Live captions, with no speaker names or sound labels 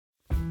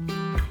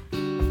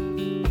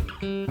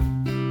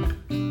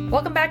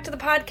Welcome back to the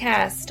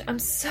podcast. I'm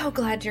so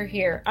glad you're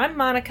here. I'm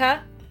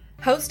Monica,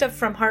 host of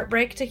From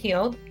Heartbreak to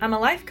Healed. I'm a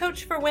life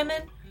coach for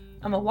women.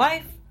 I'm a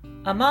wife,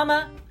 a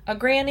mama, a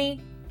granny,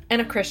 and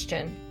a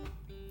Christian.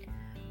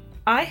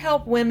 I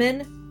help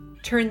women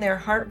turn their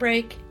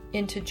heartbreak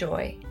into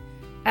joy.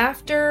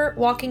 After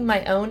walking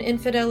my own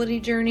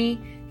infidelity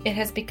journey, it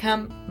has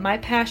become my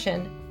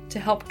passion to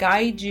help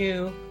guide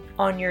you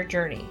on your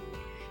journey.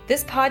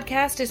 This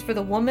podcast is for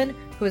the woman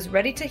who is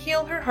ready to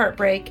heal her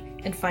heartbreak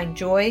and find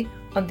joy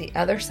on the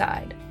other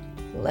side.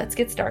 Let's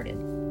get started.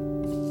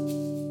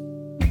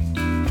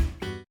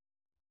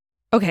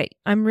 Okay,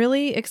 I'm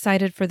really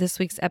excited for this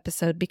week's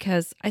episode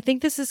because I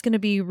think this is going to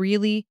be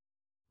really,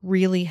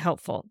 really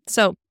helpful.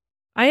 So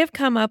I have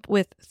come up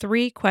with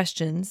 3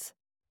 questions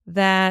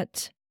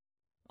that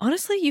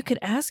honestly, you could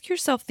ask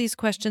yourself these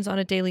questions on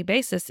a daily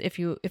basis if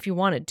you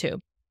wanted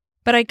to.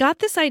 But I got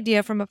this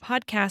idea from a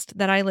podcast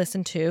that I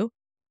listen to.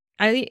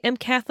 I am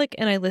Catholic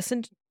and I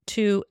listened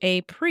to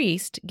a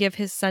priest give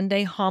his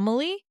Sunday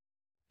homily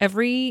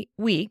every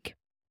week.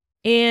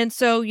 And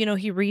so,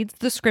 he reads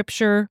the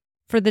scripture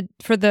for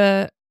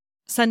the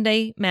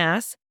Sunday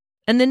Mass,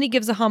 and then he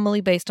gives a homily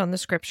based on the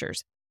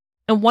scriptures.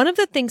 And one of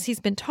the things he's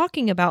been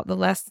talking about the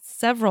last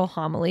several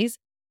homilies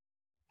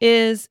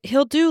is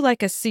he'll do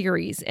like a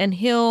series, and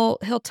he'll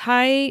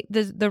tie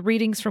the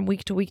readings from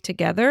week to week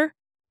together.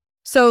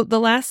 So the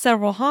last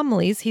several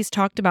homilies, he's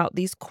talked about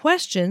these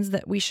questions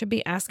that we should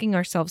be asking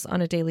ourselves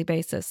on a daily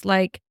basis.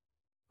 Like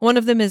one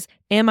of them is,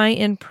 am I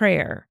in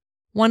prayer?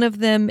 One of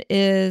them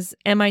is,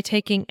 am I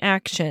taking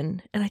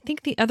action? And I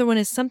think the other one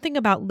is something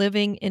about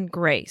living in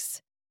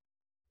grace.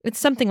 It's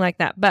something like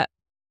that. But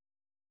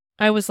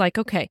I was like,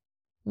 okay,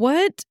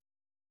 what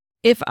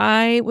if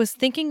I was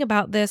thinking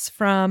about this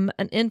from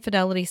an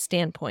infidelity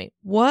standpoint?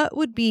 What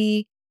would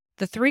be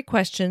the 3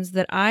 questions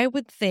that I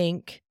would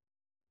think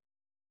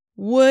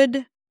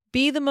would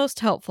be the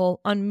most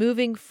helpful on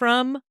moving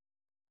from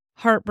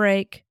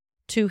heartbreak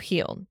to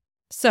healed?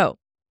 So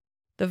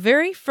the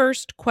very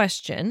first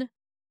question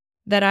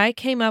that I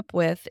came up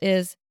with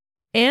is,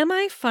 am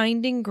I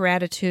finding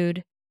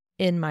gratitude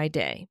in my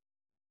day?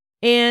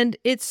 And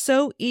it's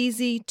so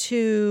easy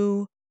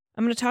to,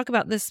 I'm going to talk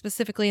about this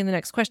specifically in the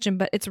next question,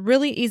 but it's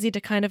really easy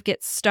to kind of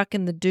get stuck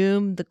in the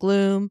doom, the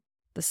gloom,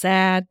 the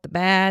sad, the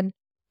bad,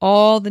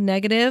 all the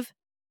negative,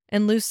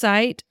 and lose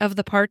sight of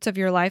the parts of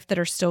your life that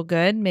are still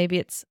good. Maybe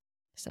it's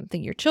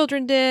something your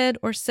children did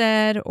or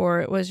said,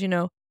 or it was,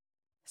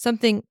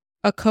 something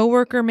a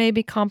coworker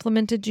maybe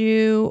complimented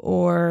you,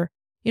 or,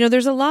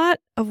 there's a lot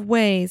of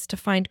ways to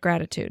find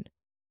gratitude.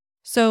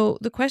 So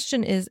the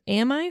question is,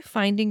 am I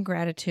finding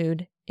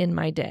gratitude in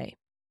my day?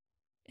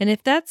 And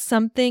if that's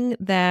something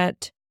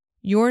that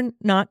you're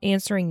not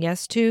answering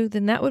yes to,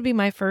 then that would be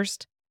my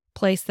first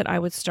place that I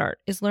would start,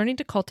 is learning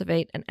to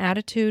cultivate an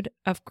attitude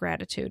of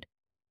gratitude.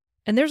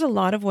 And there's a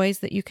lot of ways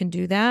that you can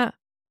do that.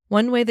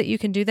 One way that you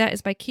can do that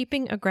is by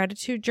keeping a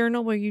gratitude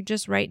journal where you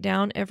just write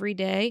down every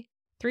day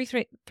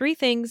three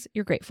things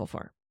you're grateful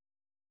for.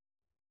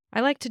 I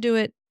like to do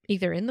it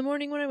either in the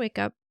morning when I wake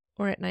up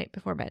or at night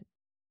before bed.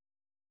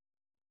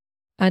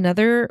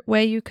 Another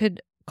way you could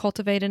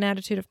cultivate an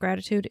attitude of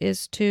gratitude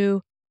is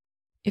to,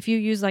 if you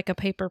use like a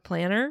paper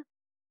planner,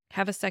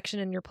 have a section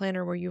in your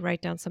planner where you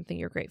write down something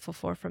you're grateful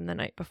for from the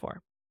night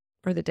before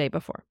or the day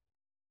before.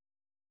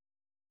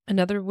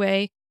 Another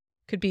way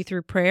could be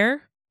through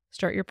prayer.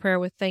 Start your prayer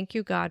with "Thank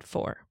you, God,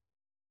 for,"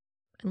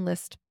 and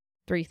list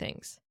 3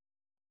 things.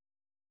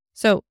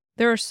 So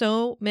there are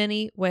so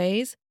many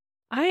ways.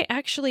 I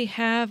actually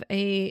have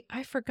I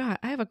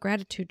have a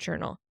gratitude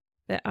journal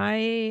that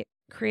I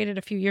created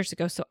a few years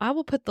ago. So I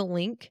will put the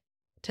link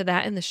to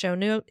that in the show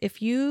note.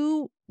 If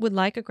you would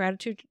like a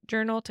gratitude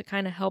journal to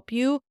kind of help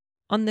you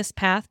on this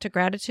path to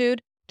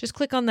gratitude, just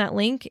click on that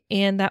link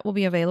and that will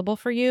be available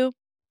for you.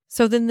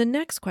 So then the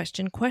next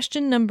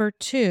question number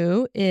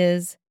 2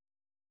 is,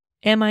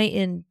 am I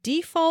in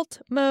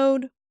default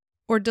mode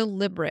or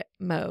deliberate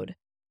mode?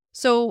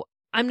 So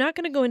I'm not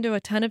going to go into a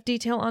ton of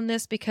detail on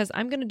this because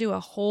I'm going to do a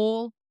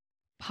whole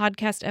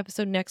podcast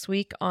episode next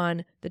week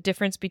on the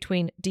difference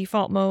between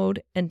default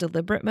mode and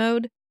deliberate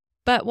mode.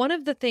 But one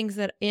of the things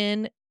that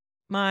in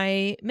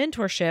my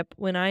mentorship,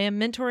 when I am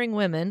mentoring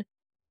women,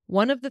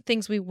 one of the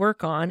things we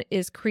work on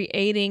is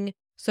creating,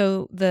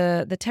 so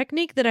the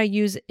technique that I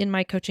use in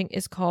my coaching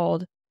is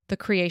called the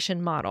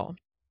creation model.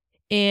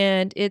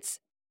 And it's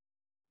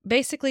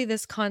basically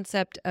this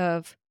concept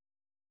of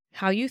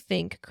how you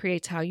think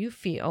creates how you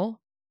feel,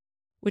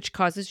 which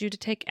causes you to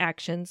take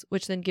actions,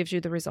 which then gives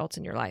you the results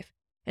in your life.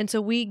 And so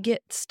we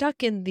get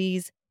stuck in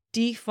these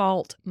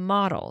default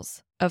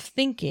models of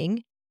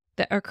thinking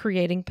that are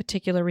creating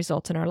particular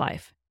results in our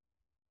life.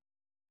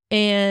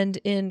 And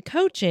in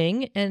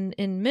coaching and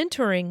in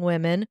mentoring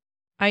women,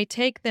 I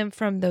take them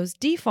from those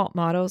default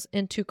models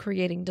into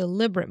creating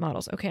deliberate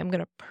models. Okay, I'm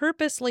going to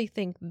purposely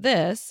think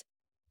this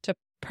to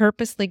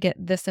purposely get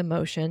this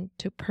emotion,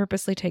 to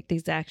purposely take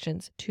these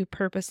actions, to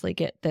purposely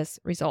get this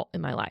result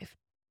in my life.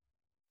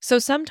 So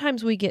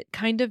sometimes we get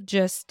kind of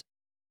just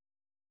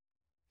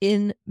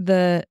in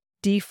the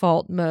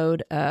default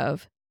mode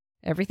of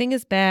everything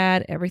is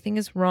bad, everything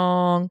is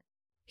wrong.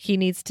 He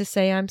needs to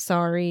say, I'm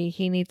sorry.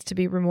 He needs to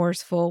be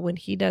remorseful. When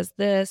he does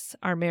this,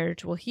 our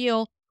marriage will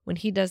heal. When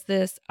he does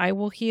this, I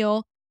will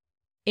heal.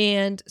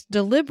 And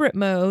deliberate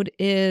mode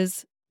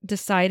is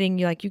deciding,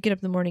 you get up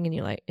in the morning and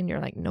you're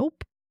like,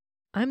 nope,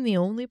 I'm the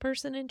only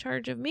person in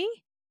charge of me.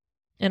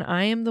 And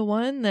I am the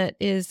one that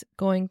is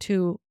going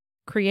to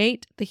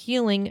create the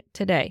healing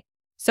today.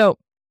 So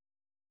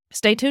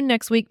stay tuned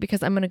next week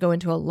because I'm going to go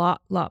into a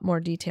lot more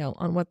detail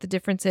on what the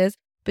difference is.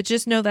 But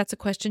just know that's a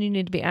question you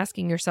need to be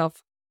asking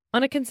yourself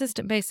on a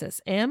consistent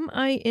basis. Am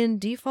I in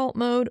default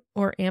mode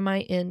or am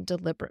I in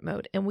deliberate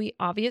mode? And we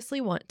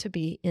obviously want to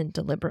be in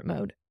deliberate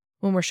mode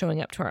when we're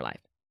showing up to our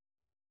life.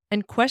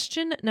 And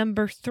question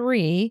number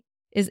 3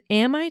 is,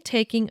 am I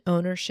taking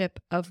ownership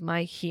of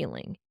my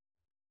healing?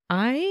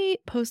 I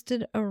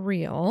posted a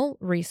reel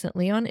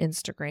recently on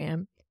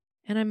Instagram,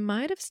 and I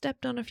might have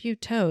stepped on a few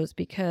toes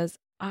because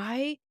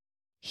I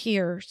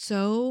hear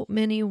so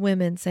many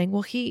women saying,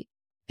 well,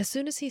 as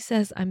soon as he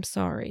says, I'm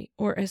sorry,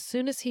 or as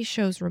soon as he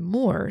shows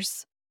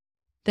remorse,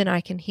 then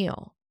I can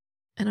heal.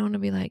 And I want to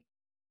be like,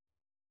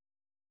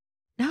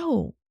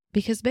 no,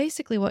 because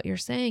basically what you're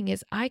saying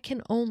is I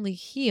can only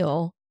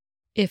heal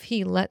if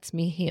he lets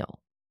me heal.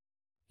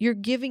 You're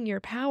giving your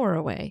power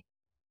away.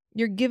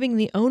 You're giving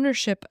the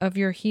ownership of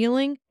your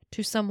healing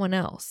to someone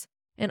else.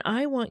 And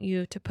I want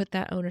you to put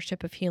that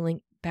ownership of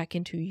healing back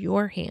into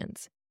your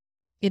hands.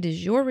 It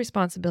is your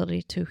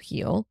responsibility to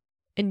heal,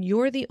 and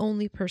you're the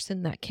only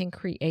person that can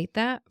create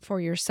that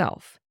for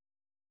yourself.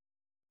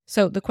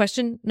 So the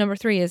question number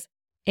 3 is,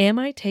 am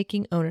I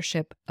taking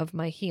ownership of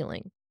my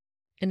healing?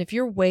 And if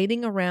you're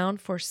waiting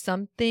around for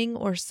something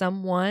or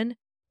someone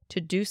to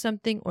do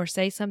something or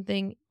say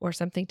something or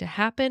something to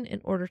happen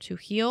in order to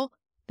heal,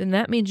 then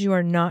that means you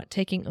are not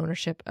taking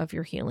ownership of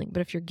your healing.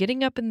 But if you're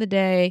getting up in the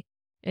day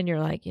and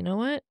you're like, you know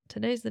what?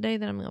 Today's the day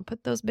that I'm going to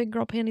put those big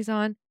girl panties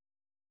on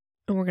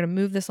and we're going to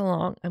move this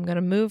along. I'm going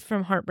to move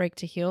from heartbreak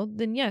to healed.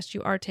 Then yes,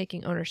 you are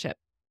taking ownership.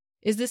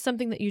 Is this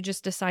something that you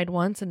just decide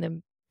once and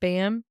then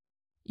bam,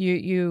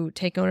 you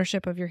take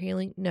ownership of your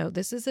healing? No,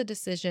 this is a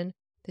decision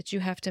that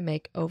you have to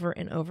make over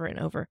and over and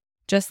over.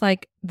 Just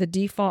like the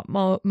default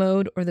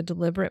mode or the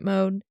deliberate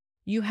mode,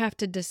 you have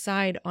to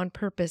decide on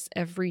purpose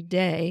every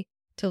day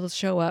to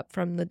show up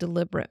from the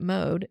deliberate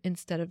mode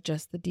instead of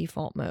just the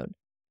default mode.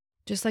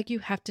 Just like you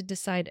have to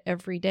decide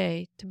every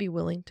day to be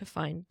willing to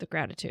find the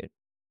gratitude.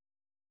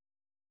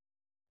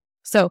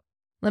 So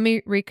let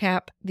me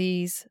recap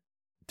these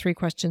 3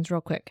 questions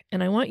real quick.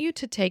 And I want you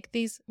to take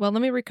these, let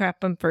me recap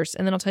them first,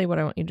 and then I'll tell you what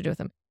I want you to do with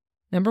them.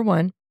 Number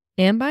 1,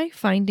 am I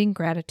finding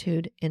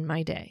gratitude in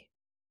my day?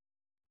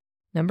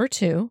 Number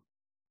 2,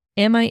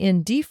 am I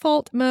in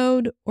default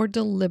mode or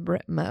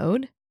deliberate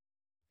mode?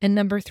 And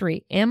number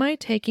 3, am I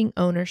taking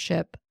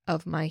ownership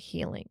of my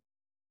healing?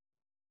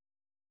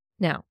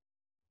 Now,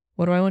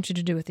 what do I want you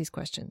to do with these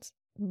questions?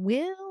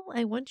 Well,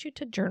 I want you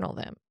to journal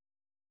them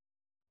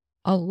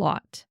a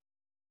lot.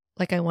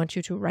 Like I want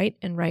you to write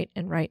and write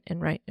and write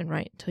and write and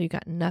write until you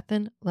got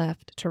nothing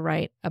left to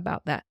write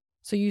about that.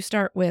 So you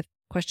start with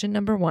question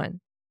number 1,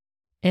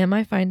 am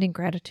I finding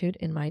gratitude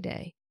in my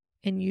day?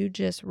 And you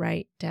just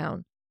write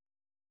down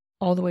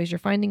all the ways you're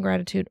finding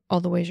gratitude, all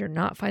the ways you're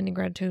not finding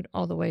gratitude,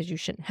 all the ways you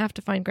shouldn't have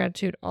to find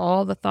gratitude,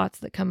 all the thoughts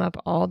that come up,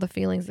 all the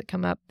feelings that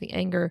come up, the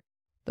anger,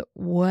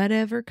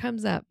 whatever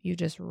comes up, you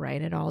just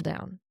write it all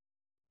down.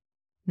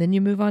 Then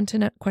you move on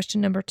to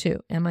question number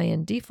 2. Am I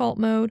in default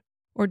mode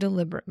or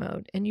deliberate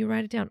mode? And you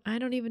write it down. I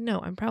don't even know.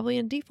 I'm probably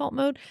in default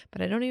mode,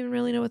 but I don't even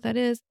really know what that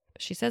is.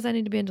 But she says I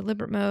need to be in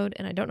deliberate mode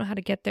and I don't know how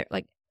to get there.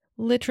 Like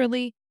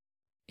literally,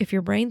 if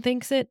your brain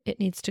thinks it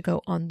needs to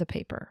go on the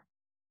paper.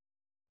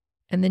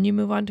 And then you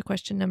move on to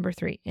question number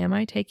 3. Am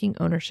I taking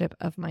ownership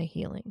of my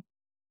healing?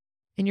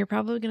 And you're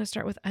probably going to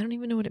start with, I don't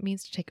even know what it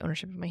means to take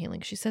ownership of my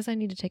healing. She says I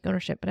need to take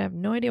ownership, but I have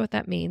no idea what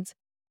that means.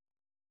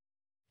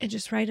 And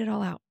just write it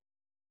all out.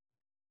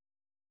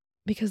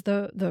 Because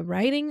the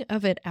writing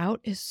of it out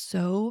is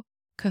so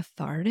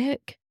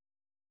cathartic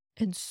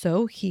and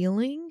so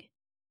healing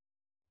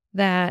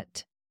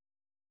that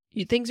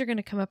things are going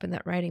to come up in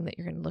that writing that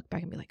you're going to look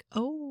back and be like,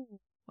 oh,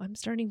 I'm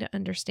starting to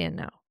understand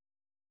now.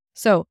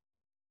 So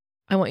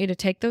I want you to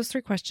take those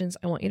 3 questions.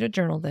 I want you to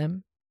journal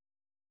them.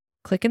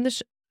 Click in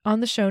on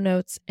the show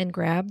notes and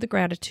grab the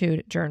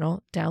gratitude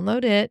journal.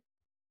 Download it.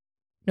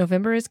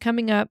 November is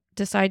coming up.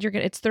 Decide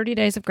it's 30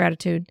 days of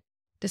gratitude.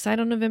 Decide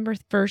on November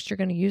 1st, you're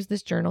going to use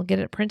this journal, get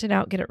it printed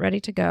out, get it ready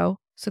to go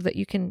so that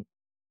you can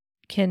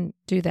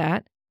do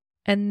that.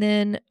 And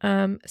then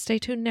stay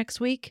tuned next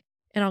week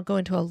and I'll go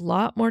into a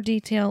lot more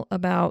detail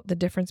about the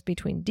difference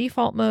between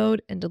default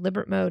mode and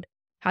deliberate mode,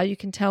 how you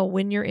can tell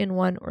when you're in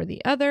one or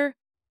the other,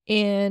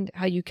 and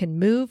how you can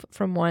move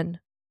from one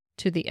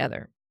to the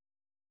other.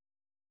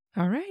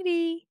 All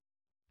righty.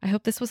 I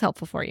hope this was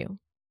helpful for you.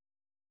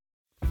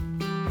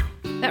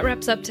 That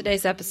wraps up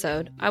today's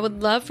episode. I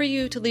would love for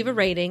you to leave a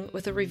rating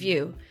with a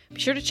review.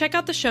 Be sure to check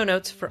out the show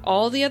notes for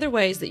all the other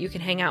ways that you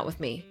can hang out with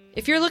me.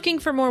 If you're looking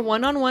for more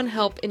one-on-one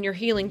help in your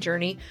healing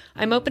journey,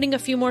 I'm opening a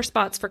few more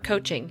spots for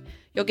coaching.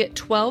 You'll get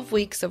 12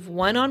 weeks of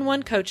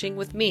one-on-one coaching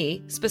with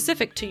me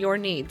specific to your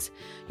needs.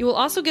 You will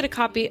also get a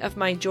copy of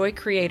my Joy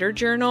Creator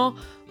Journal,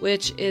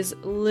 which is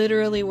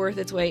literally worth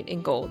its weight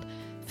in gold.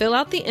 Fill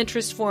out the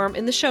interest form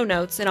in the show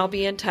notes and I'll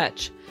be in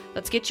touch.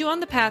 Let's get you on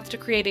the path to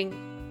creating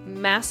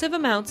massive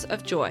amounts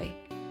of joy.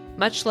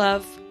 Much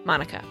love,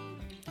 Monica.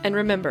 And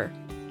remember,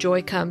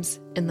 joy comes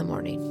in the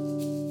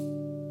morning.